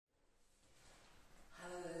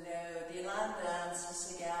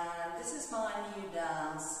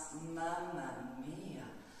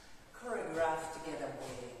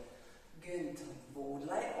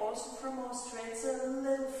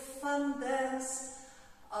exercise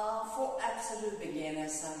for absolute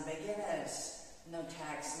beginners and beginners. No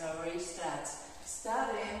tags, no restarts.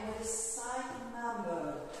 Starting with a side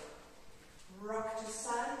number. Rock to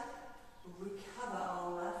side, recover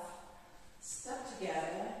on left, step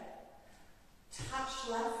together, touch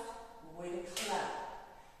left with a clap,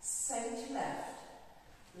 same to left,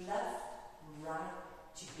 left, right,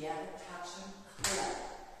 together, touch and clap.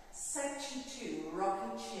 Section 2,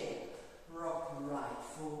 rocking chair, rock right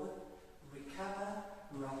forward, recover,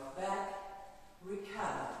 rock back,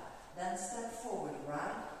 recover, then step forward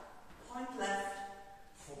right, point left,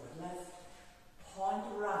 forward left, point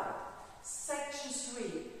right. Section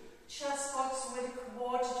 3, chest box with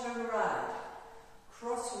quarter turn right,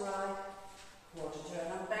 cross right, quarter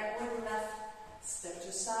turn and backward left, step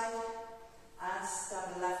to side, and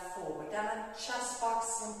step left forward. Then a chest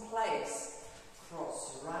box in place,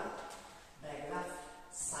 cross right, back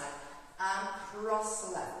left, side, and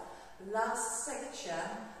cross left. Last section,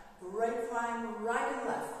 grapevine right and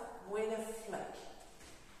left with a flick.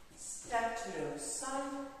 Step to the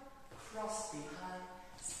side, cross behind,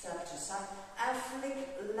 step to side, and flick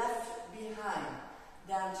left behind.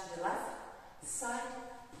 Down to the left, side,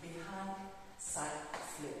 behind, side,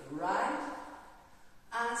 flick right,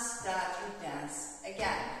 and start your dance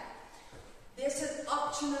again. There's an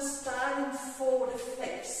optional styling for the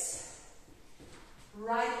flicks.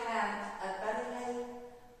 Right hand at belly height,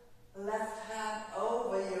 left hand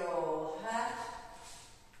over your head,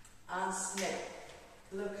 and snip.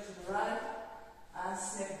 Look to the right, and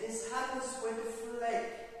snip. This happens with the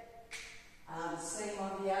flick. And same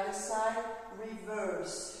on the other side,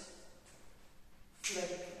 reverse.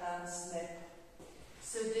 Flick and snip.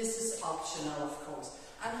 So this is optional, of course.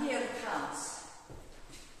 And here it counts.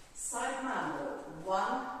 Side number,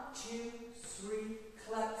 1, 2, 3,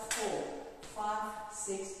 clap 4, 5,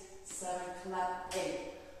 6, 7, clap 8.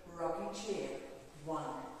 Rocking chair, 1,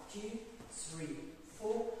 2, 3,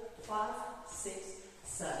 4, 5, 6,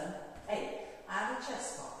 7, 8. And a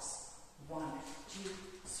chest box, 1, 2,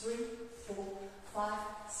 3, 4, 5,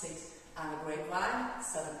 6, and a grapevine,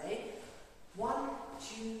 7, 8. 1,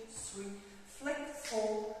 2, 3, flick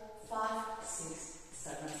 4, 5, 6,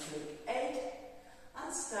 7, flick 8.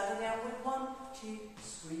 And starting out with 1, 2,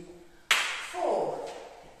 3, 4.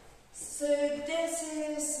 So this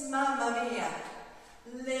is Mamma Mia.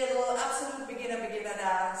 Little absolute beginner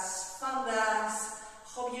dance, fun dance.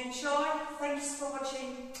 Hope you enjoy. Thanks for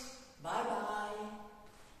watching. Bye bye.